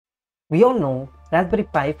We all know Raspberry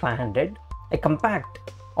Pi 500, a compact,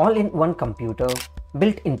 all-in-one computer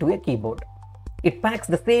built into a keyboard. It packs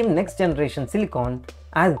the same next-generation silicon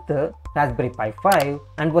as the Raspberry Pi 5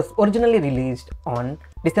 and was originally released on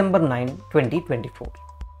December 9, 2024.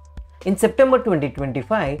 In September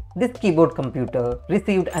 2025, this keyboard computer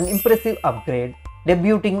received an impressive upgrade,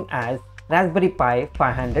 debuting as Raspberry Pi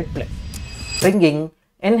 500 Plus, bringing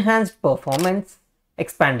enhanced performance,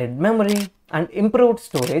 expanded memory, and improved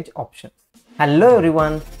storage options. Hello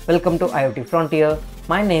everyone, welcome to IoT Frontier.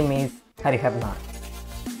 My name is Hariharnath.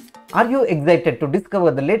 Are you excited to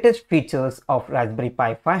discover the latest features of Raspberry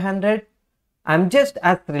Pi 500? I'm just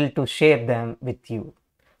as thrilled to share them with you.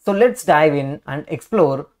 So let's dive in and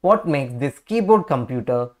explore what makes this keyboard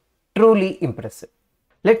computer truly impressive.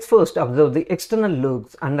 Let's first observe the external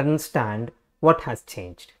looks and understand what has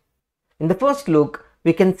changed. In the first look,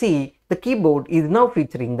 we can see the keyboard is now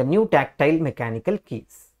featuring the new tactile mechanical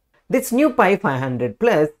keys. This new Pi 500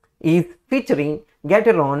 Plus is featuring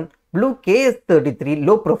Gateron Blue KS33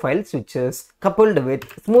 low profile switches coupled with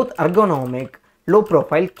smooth ergonomic low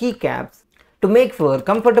profile keycaps to make for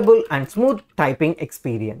comfortable and smooth typing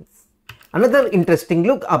experience. Another interesting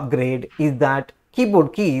look upgrade is that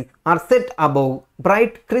keyboard keys are set above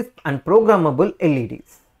bright, crisp and programmable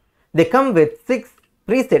LEDs. They come with 6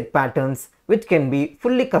 preset patterns which can be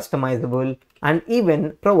fully customizable and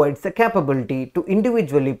even provides the capability to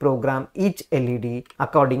individually program each LED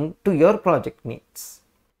according to your project needs.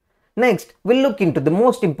 Next, we'll look into the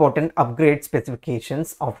most important upgrade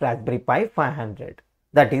specifications of Raspberry Pi 500,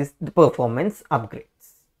 that is the performance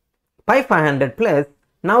upgrades. Pi 500 Plus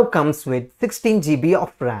now comes with 16 GB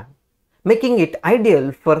of RAM, making it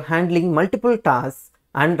ideal for handling multiple tasks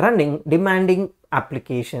and running demanding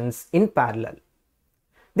applications in parallel.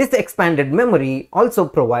 This expanded memory also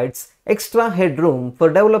provides extra headroom for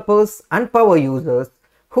developers and power users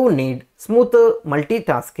who need smoother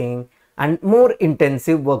multitasking and more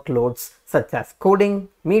intensive workloads such as coding,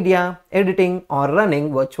 media, editing or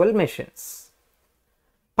running virtual machines.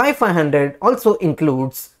 Pi 500 also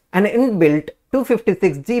includes an inbuilt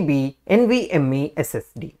 256 GB NVMe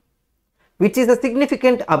SSD, which is a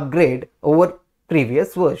significant upgrade over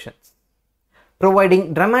previous versions,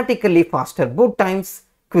 providing dramatically faster boot times,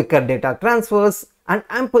 quicker data transfers and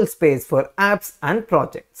ample space for apps and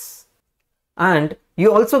projects. And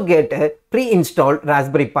you also get a pre-installed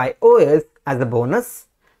Raspberry Pi OS as a bonus,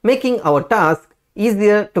 making our task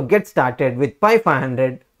easier to get started with Pi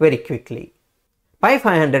 500 very quickly. Pi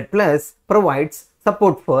 500 Plus provides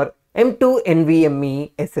support for M2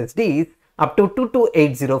 NVMe SSDs up to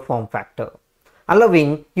 2280 form factor,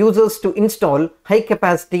 allowing users to install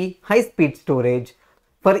high-capacity, high-speed storage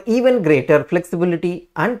for even greater flexibility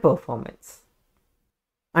and performance.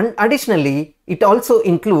 And additionally, it also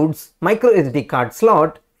includes microSD card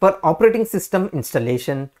slot for operating system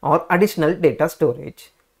installation or additional data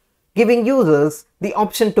storage, giving users the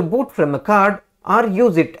option to boot from a card or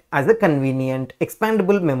use it as a convenient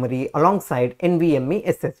expandable memory alongside NVMe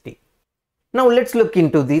SSD. Now let's look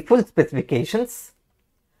into the full specifications.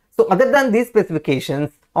 So other than these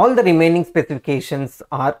specifications, all the remaining specifications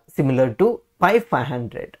are similar to Pi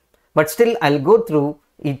 500, but still I'll go through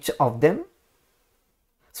each of them.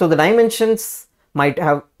 So the dimensions might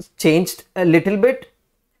have changed a little bit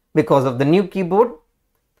because of the new keyboard,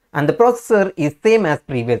 and the processor is same as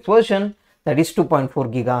previous version, that is 2.4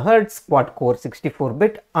 GHz quad-core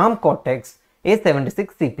 64-bit ARM Cortex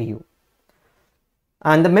A76 CPU.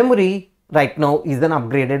 And the memory right now is an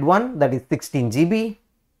upgraded one, that is 16 GB.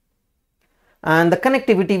 And the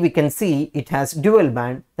connectivity, we can see it has dual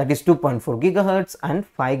band, that is 2.4 GHz and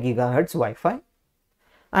 5 GHz Wi-Fi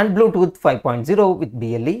and Bluetooth 5.0 with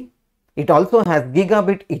BLE. It also has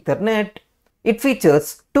gigabit Ethernet. It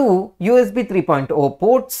features 2 USB 3.0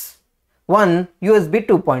 ports, 1 USB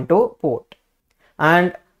 2.0 port.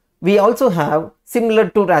 And we also have,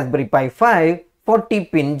 similar to Raspberry Pi 5,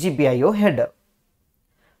 40-pin GPIO header.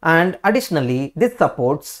 And additionally, this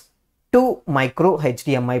supports 2 micro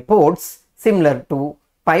HDMI ports similar to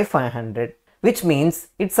Pi 500, which means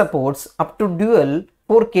it supports up to dual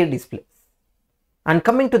 4K displays. And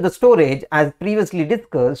coming to the storage, as previously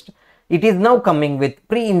discussed, it is now coming with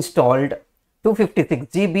pre-installed 256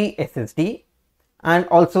 GB SSD and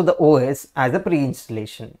also the OS as a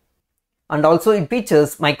pre-installation. And also it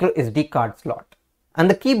features micro SD card slot. And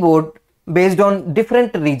the keyboard, based on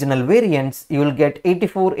different regional variants, you will get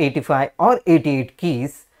 84, 85 or 88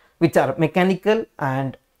 keys which are mechanical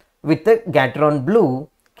and with the Gateron Blue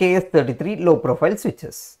KS33 low profile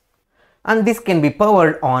switches. And this can be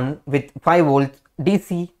powered on with 5 volts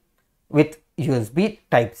DC with USB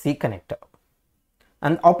Type-C connector.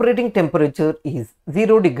 and operating temperature is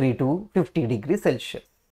 0 degree to 50 degrees Celsius.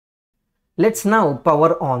 Let's now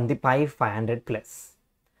power on the Pi 500 Plus.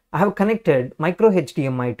 I have connected micro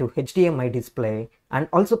HDMI to HDMI display and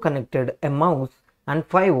also connected a mouse and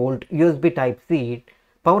 5 volt USB Type-C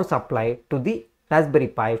power supply to the Raspberry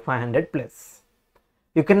Pi 500 Plus.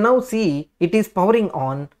 You can now see it is powering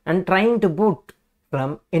on and trying to boot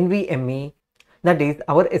from NVMe, that is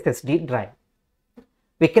our SSD drive.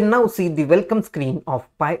 We can now see the welcome screen of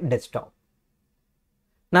Pi desktop.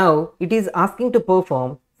 Now it is asking to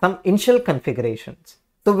perform some initial configurations.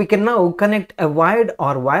 So we can now connect a wired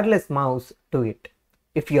or wireless mouse to it.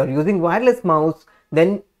 If you are using wireless mouse,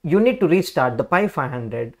 then you need to restart the Pi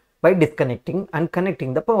 500 by disconnecting and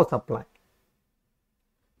connecting the power supply.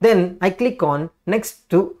 Then I click on next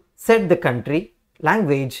to set the country,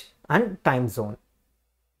 language and time zone.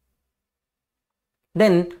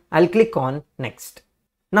 Then I'll click on next.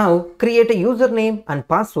 Now create a username and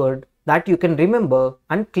password that you can remember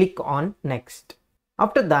and click on next.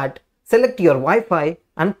 After that, select your Wi-Fi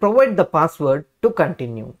and provide the password to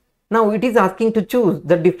continue. Now it is asking to choose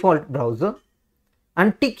the default browser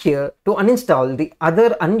and tick here to uninstall the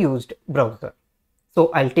other unused browser.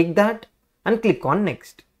 So I'll tick that and click on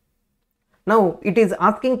next. Now it is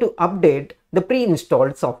asking to update the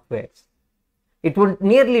pre-installed softwares. It would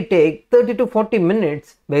nearly take 30 to 40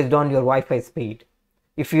 minutes based on your Wi-Fi speed.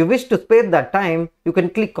 If you wish to spare that time, you can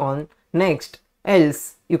click on next,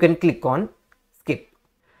 else you can click on skip.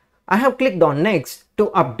 I have clicked on next to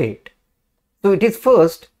update. So it is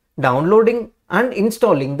first downloading and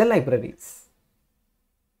installing the libraries.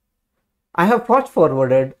 I have fast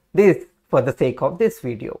forwarded this for the sake of this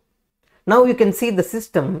video. Now you can see the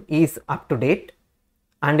system is up to date,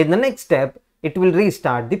 and in the next step it will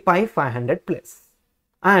restart the Pi 500 Plus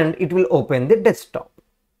and it will open the desktop.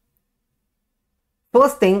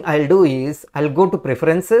 First thing I'll do is I'll go to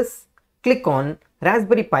preferences, click on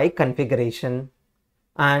Raspberry Pi configuration,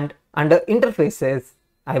 and under interfaces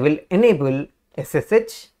I will enable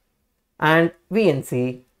SSH and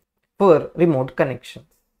VNC for remote connections.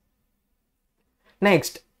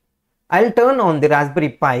 Next, I'll turn on the Raspberry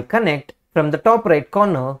Pi Connect from the top right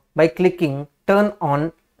corner by clicking Turn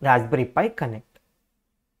on Raspberry Pi Connect.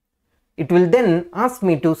 It will then ask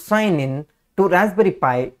me to sign in to Raspberry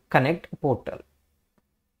Pi Connect portal.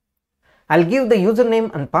 I'll give the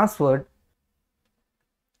username and password,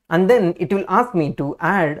 and then it will ask me to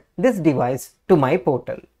add this device to my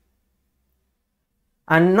portal.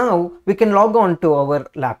 And now we can log on to our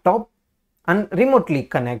laptop and remotely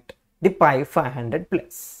connect the Pi 500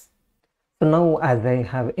 Plus. So now as I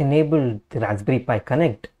have enabled the Raspberry Pi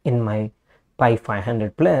Connect in my Pi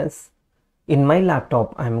 500 Plus, in my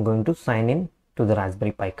laptop I am going to sign in to the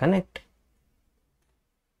Raspberry Pi Connect.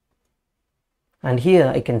 And here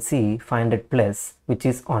I can see 500 Plus, which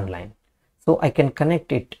is online. So I can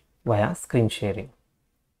connect it via screen sharing.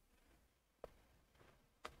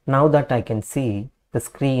 Now that I can see the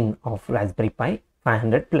screen of Raspberry Pi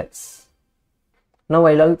 500 Plus. Now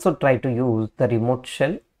I'll also try to use the remote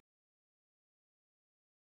shell.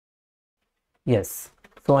 Yes,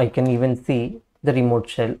 so I can even see the remote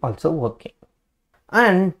shell also working.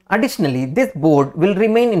 And additionally, this board will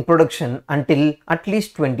remain in production until at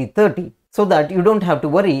least 2030, so that you don't have to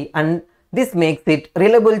worry, and this makes it a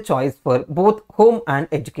reliable choice for both home and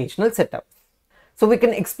educational setups. So we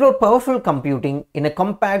can explore powerful computing in a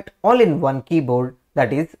compact all-in-one keyboard,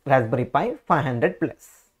 that is Raspberry Pi 500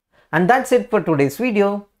 Plus. And that's it for today's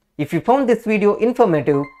video. If you found this video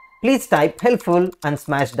informative, please type helpful and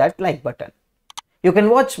smash that like button. You can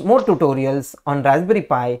watch more tutorials on Raspberry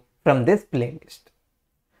Pi from this playlist.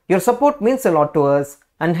 Your support means a lot to us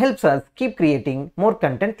and helps us keep creating more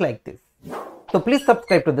content like this. So please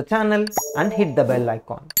subscribe to the channel and hit the bell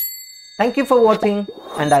icon. Thank you for watching,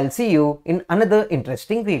 and I'll see you in another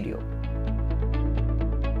interesting video.